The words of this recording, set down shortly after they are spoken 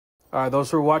All right,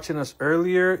 those who were watching us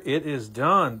earlier, it is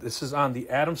done. This is on the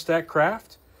Atomstack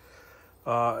Kraft,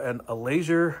 and a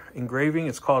laser engraving.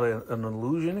 It's called an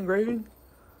illusion engraving.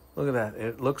 Look at that.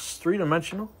 It looks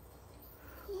three-dimensional.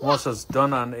 Once it's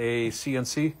done on a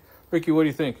CNC. Ricky, what do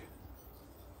you think?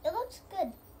 It looks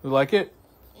good. You like it?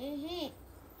 Mm-hmm.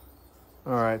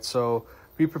 All right, so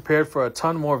be prepared for a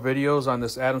ton more videos on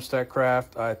this Atomstack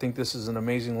Kraft. I think this is an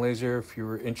amazing laser. If you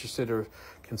were interested or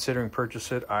considering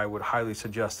purchase it, I would highly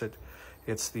suggest it.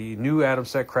 It's the new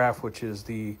Atomstack Kraft, which is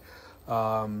the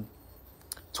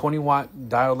 20-watt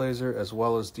diode laser as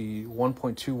well as the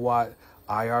 1.2-watt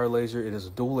IR laser. It is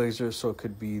a dual laser, so it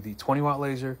could be the 20-watt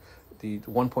laser, the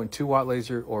 1.2-watt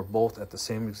laser, or both at the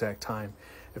same exact time.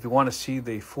 If you want to see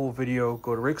the full video,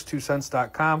 go to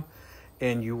rick's2cents.com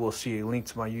and you will see a link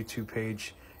to my YouTube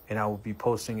page, and I will be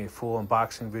posting a full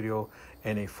unboxing video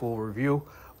and a full review.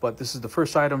 But this is the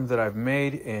first item that I've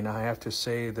made, and I have to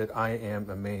say that I am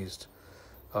amazed.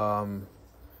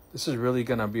 This is really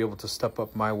going to be able to step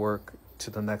up my work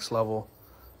to the next level.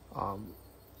 I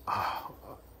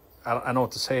don't know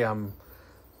what to say. I'm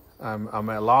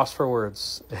at loss for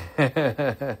words.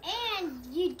 And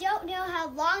you don't know how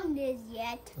long it is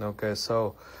yet. Okay,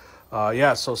 so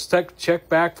yeah, so check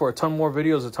back for a ton more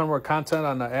videos, a ton more content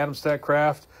on the Atomstack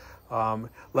Kraft.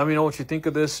 Let me know what you think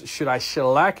of this. Should I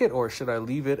shellac it or should I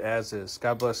leave it as is?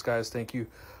 God bless, guys. Thank you.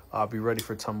 I'll be ready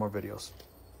for a ton more videos.